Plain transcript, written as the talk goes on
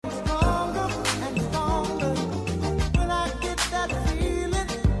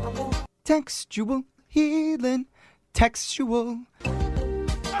Textual healing. Textual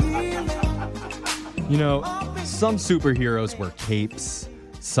healing. You know, some superheroes wear capes,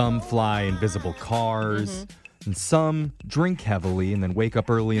 some fly invisible cars, and some drink heavily and then wake up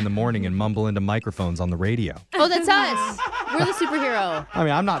early in the morning and mumble into microphones on the radio. Oh, that's us. We're the superhero. I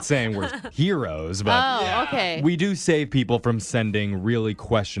mean, I'm not saying we're heroes, but okay. we do save people from sending really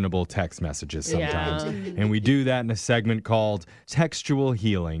questionable text messages sometimes. Yeah. And we do that in a segment called Textual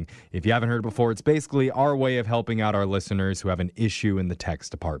Healing. If you haven't heard it before, it's basically our way of helping out our listeners who have an issue in the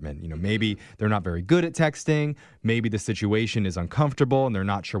text department. You know, maybe they're not very good at texting, maybe the situation is uncomfortable and they're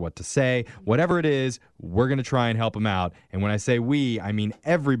not sure what to say. Whatever it is, we're going to try and help them out. And when I say we, I mean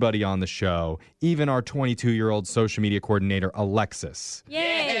everybody on the show, even our 22-year-old social media coordinator, Alexis.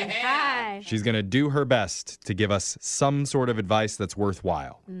 Yay! Hi. She's going to do her best to give us some sort of advice that's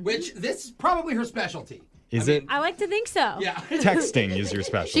worthwhile. Which, this is probably her specialty. Is it? I like to think so. Yeah. Texting is your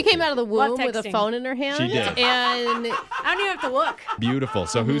specialty. She came out of the womb with a texting. phone in her hand. She did. And I don't even have to look. Beautiful.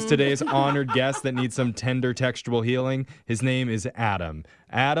 So who's today's honored guest that needs some tender textual healing? His name is Adam.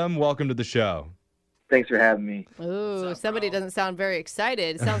 Adam, welcome to the show. Thanks for having me. ooh, somebody doesn't sound very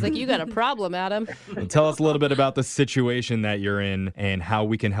excited. It sounds like you got a problem, Adam. And tell us a little bit about the situation that you're in and how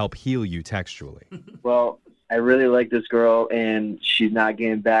we can help heal you textually. Well, I really like this girl, and she's not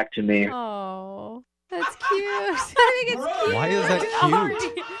getting back to me. Oh, that's cute. I think it's cute. Why is that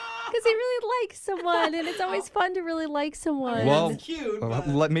cute? Because he really likes someone, and it's always fun to really like someone. Well, It's cute,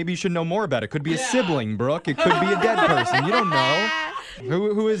 but... maybe you should know more about it. Could be a sibling, Brooke. It could be a dead person. You don't know.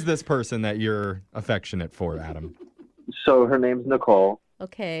 Who is this person that you're affectionate for, Adam? So her name's Nicole.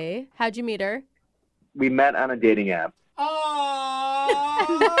 Okay. How'd you meet her? We met on a dating app. Oh,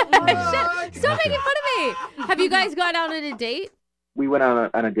 Stop making fun of me. Have you guys gone out on a date? We went on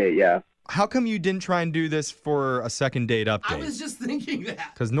a date, yeah. How come you didn't try and do this for a second date I update? was just thinking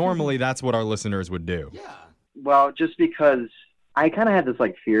that. Because normally that's what our listeners would do. Yeah. Well, just because I kind of had this,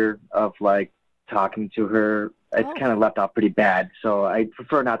 fear of, talking to her. It's kind of left off pretty bad, so I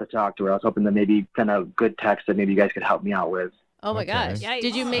prefer not to talk to her. I was hoping that maybe kind of good text that maybe you guys could help me out with. Oh, my Okay. gosh. Yikes.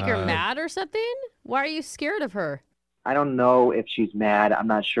 Did you make her mad or something? Why are you scared of her? I don't know if she's mad. I'm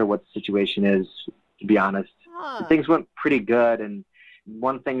not sure what the situation is, to be honest. Huh. Things went pretty good, and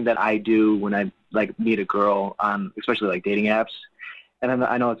one thing that I do when I meet a girl on especially dating apps, and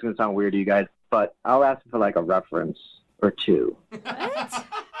I know it's going to sound weird to you guys, but I'll ask for a reference or two. What?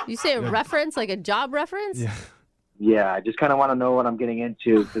 You say a reference, like a job reference? Yeah. Yeah, I just kind of want to know what I'm getting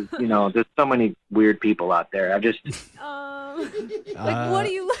into because, there's so many weird people out there. What do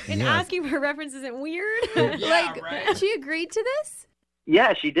you and yeah. asking for reference isn't weird? Yeah, right. She agreed to this?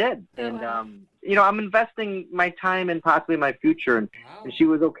 Yeah, she did. And, I'm investing my time and possibly my future, and she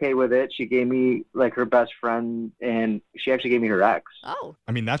was okay with it. She gave me, her best friend, and she actually gave me her ex. Oh.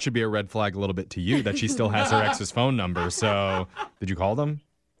 I mean, that should be a red flag a little bit to you that she still has her ex's phone number. So did you call them?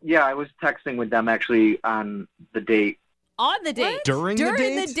 Yeah, I was texting with them actually on the date. On the date? During the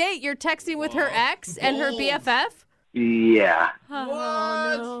date? the date, you're texting with her ex and her BFF? Yeah.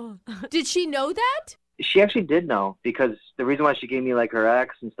 Oh, no. Did she know that? She actually did know because the reason why she gave me her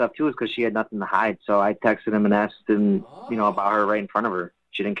ex and stuff too is because she had nothing to hide. So I texted him and asked him, about her right in front of her.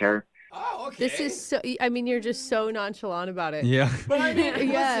 She didn't care. Oh, okay. This is so, you're just so nonchalant about it. Yeah. But I mean,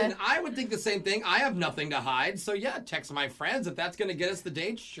 Yeah. listen, I would think the same thing. I have nothing to hide. So, yeah, text my friends. If that's going to get us the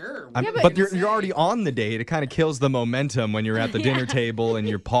date, sure. But you're already on the date. It kind of kills the momentum when you're at the dinner table and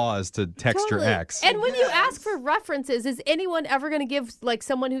you pause to text your ex. And when you ask for references, is anyone ever going to give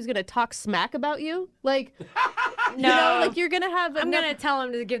someone who's going to talk smack about you? No. You're going to have. I'm going to tell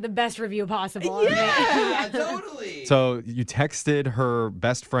him to give the best review possible. Yeah, totally. So you texted her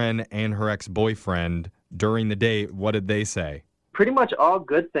best friend and her ex-boyfriend during the date. What did they say? Pretty much all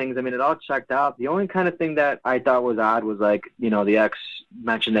good things. I mean, it all checked out. The only kind of thing that I thought was odd was the ex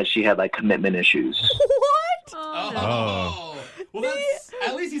mentioned that she had commitment issues. What? Oh. Well, that's,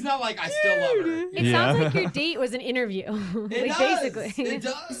 at least he's not like, I still love her. It sounds like your date was an interview. It does. Basically. It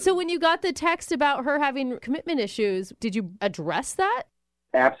does. So when you got the text about her having commitment issues, did you address that?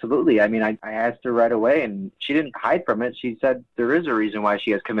 Absolutely. I mean, I asked her right away, and she didn't hide from it. She said there is a reason why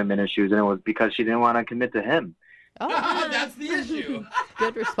she has commitment issues, and it was because she didn't want to commit to him. Oh, That's the issue.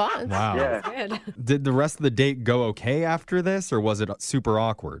 good response. Wow. Yeah. Good. Did the rest of the date go okay after this, or was it super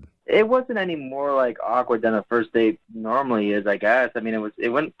awkward? It wasn't any more awkward than a first date normally is, I guess. I mean, it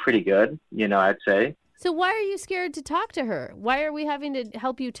went pretty good, I'd say. So why are you scared to talk to her? Why are we having to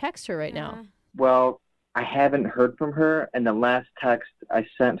help you text her right now? Well, I haven't heard from her, and the last text I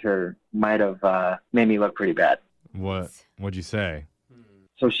sent her might have made me look pretty bad. What'd you say?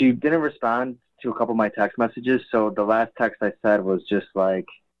 So she didn't respond to a couple of my text messages, so the last text I said was just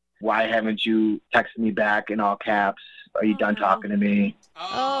why haven't you texted me back in all caps? Are you done talking to me?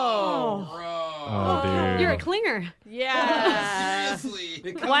 Oh, bro. Oh, dude. You're a clinger. Yeah.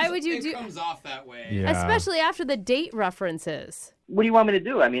 Seriously. Why would you It comes off that way. Yeah. Especially after the date references. What do you want me to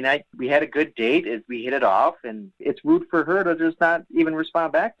do? I mean, we had a good date. We hit it off, and it's rude for her to just not even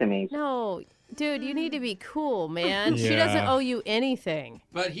respond back to me. No, dude, you need to be cool, man. She Yeah. doesn't owe you anything.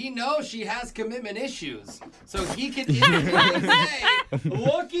 But he knows she has commitment issues. So he can easily say,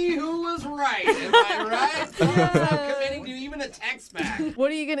 looky who was right. Am I right? So I'm committing to even a text back.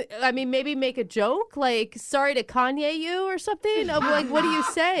 What are you going to, I mean, maybe make a joke? Like, sorry to Kanye you or something? Like, what do you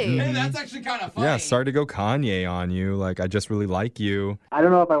say? Hey, that's actually kind of funny. Yeah, sorry to go Kanye on you. Like, I just really like you. I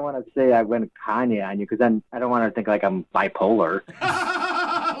don't know if I want to say I went Kanye on you, because then I don't want to think like I'm bipolar.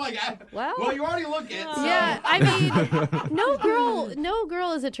 Well, you already look it. So. Yeah, I mean, no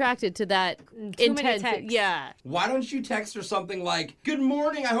girl is attracted to that Too many intense. texts. Yeah. Why don't you text her something like, good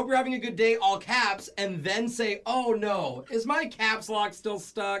morning, I hope you're having a good day, all caps, and then say, oh no, is my caps lock still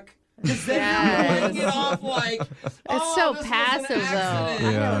stuck? Because then you're playing it off like, It's so this was an passive, though.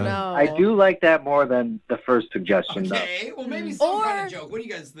 accident. Yeah. I don't know. I do like that more than the first suggestion, Okay, well maybe some Or kind of joke. What do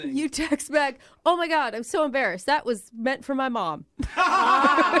you guys think? You text back, oh my God, I'm so embarrassed. That was meant for my mom.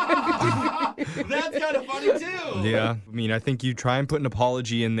 That's kind of funny too. Yeah. I mean, I think you try and put an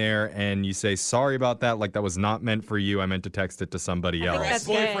apology in there and you say, sorry about that. Like, that was not meant for you. I meant to text it to somebody Your else. that's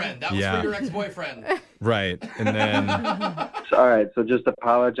ex-boyfriend. That was Yeah. for your ex-boyfriend. Right. And then, So, all right, so just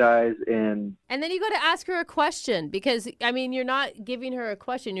apologize and And then you got to ask her a question because, I mean, you're not giving her a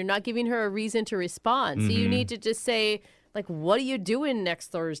question. You're not giving her a reason to respond. So you need to just say, like, what are you doing next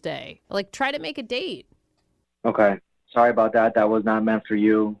Thursday? Like, try to make a date. okay. Sorry about that. That was not meant for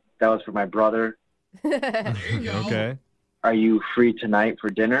you. That was for my brother. There you go. okay. Are you free tonight for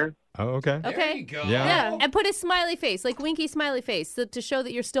dinner? Oh, okay. There Okay. you go. Yeah. Yeah, and put a smiley face, like winky smiley face, so, to show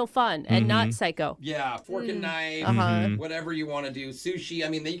that you're still fun and not psycho. Yeah, fork and knife, Uh-huh. whatever you want to do. Sushi. I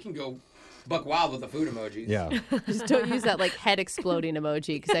mean, you can go buck wild with the food emojis. Yeah. Just don't use that like head exploding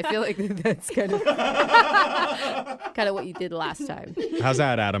emoji because I feel like that's kind of what you did last time. How's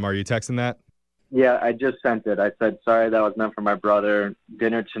that, Adam? Are you texting that? Yeah, I just sent it. I said, sorry, that was meant for my brother.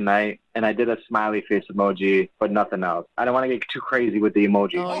 Dinner tonight. And I did a smiley face emoji, but nothing else. I don't want to get too crazy with the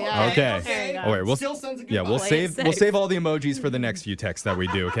emoji. Oh, yeah. Okay. All right, we'll Still sends a good Yeah, we'll Play it save safe. all the emojis for the next few texts that we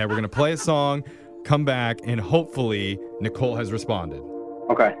do. Okay, we're gonna play a song, come back, and hopefully Nicole has responded.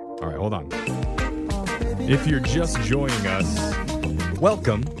 Okay. All right, hold on. If you're just joining us,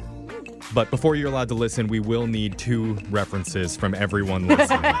 welcome. But before you're allowed to listen, we will need 2 references from everyone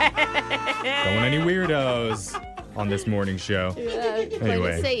listening. Don't want any weirdos on this morning show. Play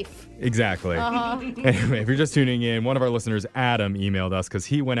Anyway. it safe. Exactly. Anyway, if you're just tuning in, one of our listeners, Adam, emailed us because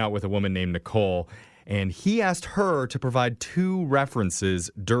he went out with a woman named Nicole, and he asked her to provide 2 references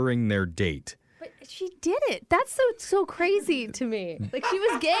during their date. But she did it. That's so crazy to me. Like she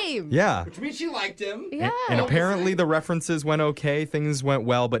was game. Yeah. Which means she liked him. Yeah. And apparently the references went okay, things went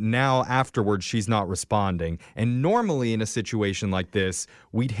well, but now afterwards she's not responding. And normally in a situation like this,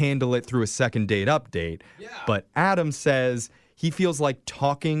 we'd handle it through a second date update. Yeah. But Adam says he feels like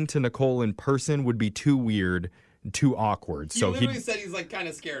talking to Nicole in person would be too weird, too awkward. He So literally he said he's like kind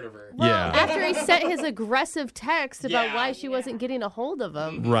of scared of her. Well, yeah. after he sent his aggressive text about Yeah. why she wasn't getting a hold of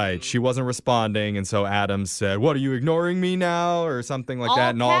him. Right. She wasn't responding. And so Adam said, "What, are you ignoring me now?" or something like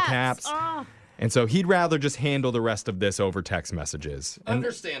that in all caps. Oh, And so he'd rather just handle the rest of this over text messages. And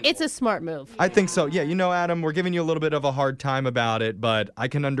Understandable. it's a smart move. I think so. Yeah, you know, Adam, we're giving you a little bit of a hard time about it, but I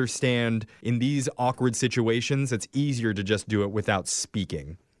can understand in these awkward situations, it's easier to just do it without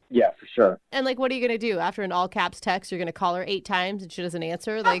speaking. Yeah, for sure. And like, what are you going to do? After an all caps text, you're going to call her 8 times and she doesn't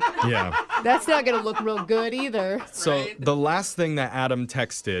answer? Like, Yeah. that's not going to look real good either. So Right. the last thing that Adam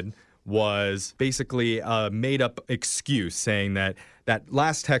texted was basically a made-up excuse saying that that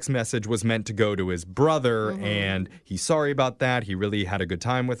last text message was meant to go to his brother, and he's sorry about that. He really had a good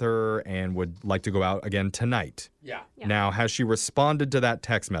time with her and would like to go out again tonight. Yeah. Now, has she responded to that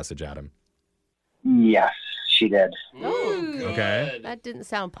text message, Adam? Yes, she did. Ooh, good. Okay. That didn't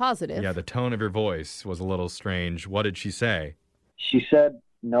sound positive. Yeah, the tone of your voice was a little strange. What did she say? She said,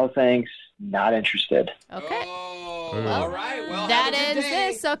 no thanks, not interested. Okay. Oh, all right. Well, That have a good ends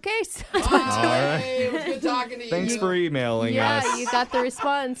day. this. Okay. So right. It was good talking to you. Thanks for emailing yeah, us. you got the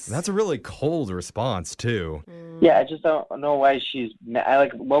response. That's a really cold response, too. Yeah, I just don't know why she's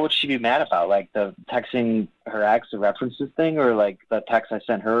like. What would she be mad about? Like the texting her ex the references thing, or like the text I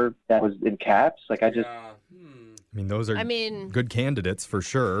sent her that was in caps? Like I just Yeah. I mean, those are I mean, good candidates for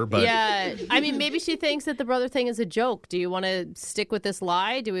sure, but yeah. I mean, maybe she thinks that the brother thing is a joke. Do you want to stick with this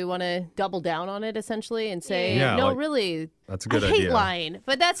lie? Do we want to double down on it essentially and say, Yeah, no, like, really, that's a good I hate idea. lying.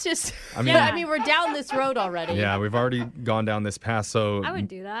 But that's just, I mean- I mean, we're down this road already. yeah, we've already gone down this path. So I would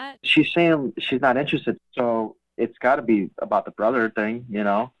do that. She's saying she's not interested, so it's got to be about the brother thing, you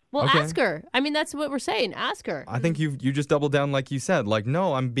know? Well, Okay. ask her. I mean, that's what we're saying. Ask her. I think you just doubled down like you said. Like,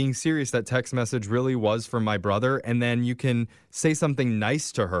 no, I'm being serious. That text message really was from my brother. And then you can say something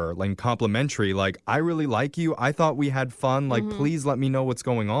nice to her, like complimentary, like, I really like you. I thought we had fun. Like, please let me know what's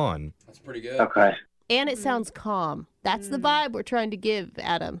going on. That's pretty good. Okay. And it sounds calm. That's the vibe we're trying to give,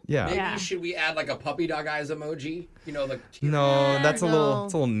 Adam. Yeah. Maybe Yeah. should we add like a puppy dog eyes emoji? You know, like No, that's a No. little,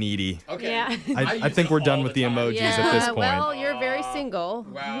 it's a little needy. Okay. Yeah. I use think it we're all done the with the time. emojis Yeah, at this point. well, you're very single.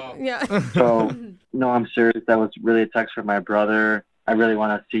 Wow. Yeah. So, no, I'm serious. That was really a text from my brother. I really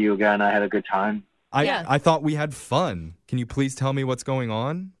want to see you again. I had a good time. Yeah. I thought we had fun. Can you please tell me what's going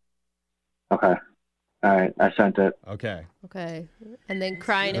on? Okay. All right. I sent it. Okay. Okay. And then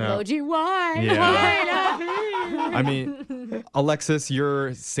crying Yeah. emoji. Why? Yeah. Why not me? I mean, Alexis, you're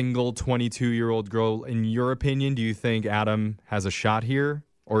a single 22-year-old girl. In your opinion, do you think Adam has a shot here,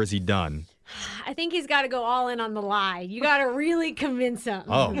 or is he done? I think he's got to go all in on the lie. You got to really convince him.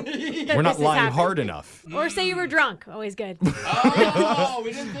 Oh, that we're not this is lying happening. hard enough. Or say you were drunk. Always good. Oh,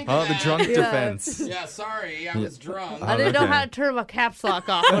 we didn't think of Oh, the that. drunk Yeah. defense. Yeah, sorry, I was drunk. I didn't know Okay. how to turn my caps lock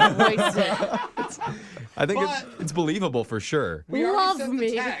off when I voiced it. I think But- it's believable for sure. We already Love sent me.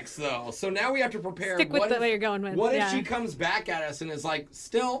 the text though, so now we have to prepare. Stick with what the if, way you're going with. What yeah. if she comes back at us and is like,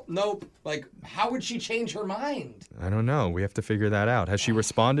 still nope? Like, how would she change her mind? I don't know. We have to figure that out. Has she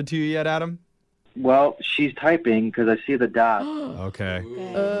responded to you yet, Adam? Well, she's typing because I see the dot. Okay.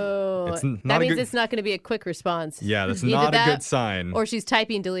 Oh, It's not that a means good- it's not going to be a quick response. Yeah, that's Either not a that, good sign. Or she's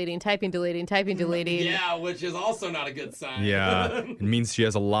typing, deleting, typing, deleting, typing, deleting. Yeah, which is also not a good sign. Yeah, it means she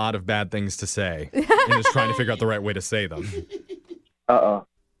has a lot of bad things to say and is trying to figure out the right way to say them. Uh-oh.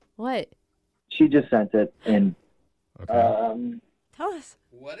 What? She just sent it, and Okay. Tell us.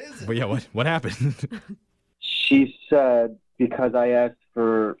 What is it? But yeah, what happened? she said because I asked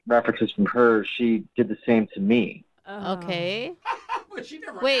for references from her, she did the same to me. Oh. Okay. But she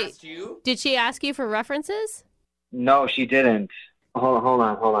never Wait. asked you. Did she ask you for references? No, she didn't. Hold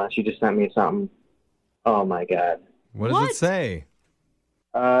on. She just sent me something. Oh, my God. What does What? it say?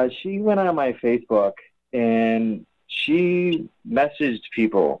 She went on my Facebook, and she messaged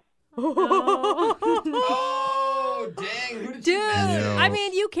people. Oh, dang! Who did Dude, you message? No. I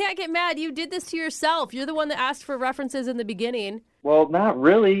mean, you can't get mad. You did this to yourself. You're the one that asked for references in the beginning. Well, not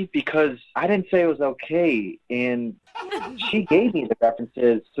really, because I didn't say it was okay, and she gave me the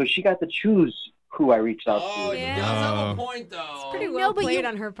references, so she got to choose who I reached out Oh, to. he Yeah. does have Oh. a point though. Pretty No, well but played you-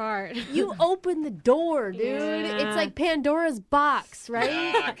 on her part. You opened the door, dude. Yeah. It's like Pandora's box, right?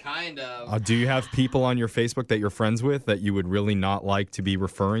 Yeah, kind of. Do you have people on your Facebook that you're friends with that you would really not like to be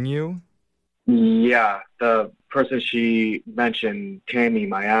referring you? Yeah, the person she mentioned, Tammy,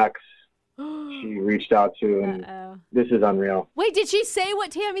 my ex, she reached out to, and Uh-oh. this is unreal. Wait, did she say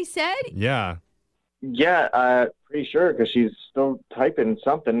what Tammy said? Yeah. Yeah, pretty sure, because she's still typing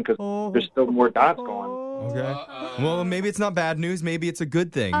something, because there's still more dots going. Okay. Uh-oh. Well, maybe it's not bad news. Maybe it's a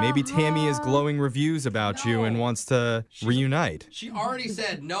good thing. Maybe Tammy is glowing reviews about you and No. wants to reunite. She already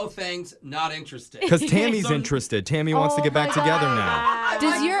said no thanks, not interested. Because Tammy's So- interested. Tammy wants to Oh get back my together God. now. I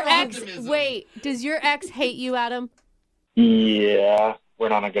Does like your her ex optimism. does your ex hate you, Adam? Yeah, we're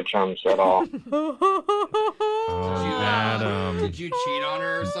not on good terms at all. Oh, Adam. Did you cheat on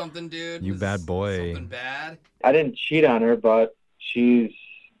her or something, dude? You Is bad boy. Something bad? I didn't cheat on her, but she's...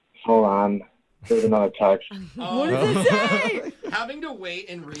 Hold on. There's another text. What does it say? Having to wait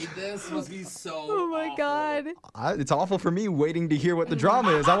and read this must be so. Oh my awful. God. It's awful for me waiting to hear what the drama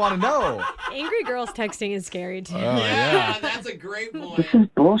is. I want to know. Angry girls texting is scary too. Oh, Yeah, yeah. that's a great This point. is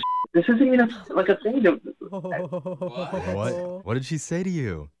bullshit. This isn't even like a thing. What? What did she say to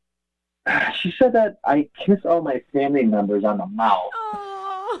you? She said that I kiss all my family members on the mouth,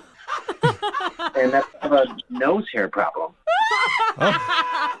 Oh. and that's a nose hair problem.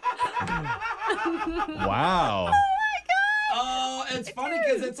 Wow. Oh, it's funny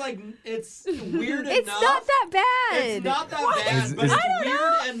because it's like it's weird enough. It's not that bad. It's not that bad, Is- but is- it's I don't know.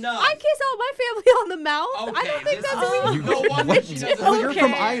 weird enough. I kiss all my family on the mouth. I Okay, don't think this that's is- weird. You- No wonder she doesn't. Well, you're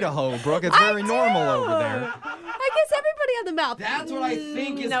from Okay. Idaho, Brooke. It's very normal over there. I kiss everybody on the mouth. That's what I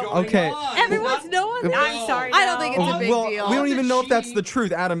think is No. going Okay. on. Everyone's Not- knowing that. I'm sorry. I don't think it's a no. big well, deal. we don't even know if that's She- the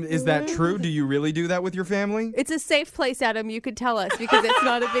truth. Adam, is that true? Do you really do that with your family? It's a safe place, Adam. You could tell us because it's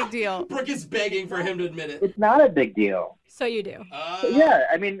not a big deal. Brooke is begging for him to admit it. It's not a big deal. So you do. Yeah,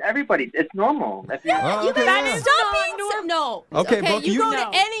 I mean, everybody, it's normal. If you, Oh, okay, yeah. Stop being no. Okay, Brooke, you you- go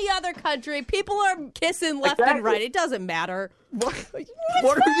No. to any other country, people are kissing left and Exactly. right. It doesn't matter. What are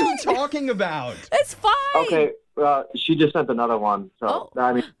you talking about? It's fine. okay, well, she just sent another one, so, Oh.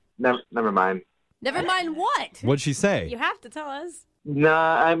 I mean, never mind. Never mind what. What'd she say? You have to tell us.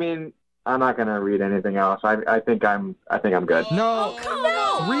 Nah, I mean, I'm not gonna read anything else. I think I'm good. No, come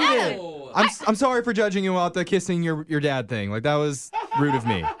on. read it. Oh. I'm sorry for judging you about the kissing your dad thing. Like, that was rude of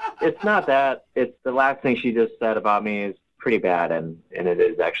me. It's not that. It's the last thing she just said about me is pretty bad, and it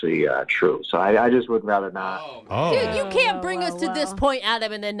is actually true. So I just would rather not. Oh. Dude, you can't Well, bring us to well, this well. point,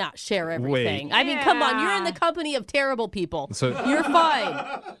 Adam, and then not share everything. I mean, come on. You're in the Yeah. company of terrible people. So You're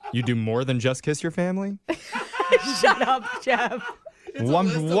fine. you do more than just kiss your family? Shut up, Jeff.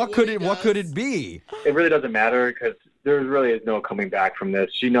 What could it be? It really doesn't matter because there really is no coming back from this.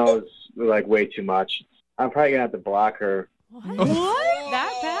 She knows like way too much. I'm probably gonna have to block her. What? Oh.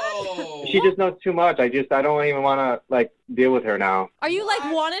 That bad? She just knows too much. I don't even want to like deal with her now. Are you like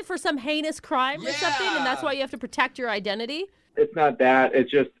wanted for some heinous crime or something, and that's Yeah. why you have to protect your identity? It's not that. It's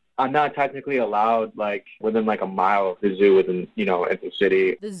just I'm not technically allowed like within like a mile of the zoo within in the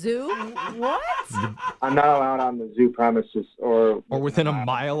city. The zoo? What? I'm not allowed on the zoo premises or Within a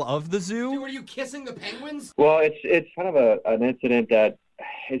mile of the Dude, zoo? were you kissing the penguins? Well, it's kind of an incident that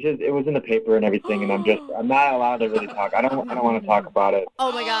it was in the paper and everything, and I'm not allowed to really talk. I don't want to talk about it.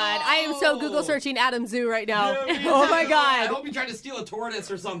 Oh my God. I am so Google searching Adam Zoo right now. Yeah, me Oh too. my I God. hope you tried to steal a tortoise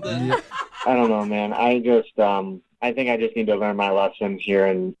or something. I don't know, man. I think I just need to learn my lesson here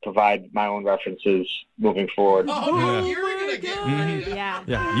and provide my own references moving forward. Oh, Yeah. you're gonna get Mhm. Yeah.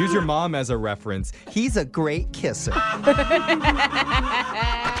 Yeah, use your mom as a reference. He's a great kisser.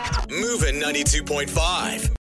 Moving 92.5.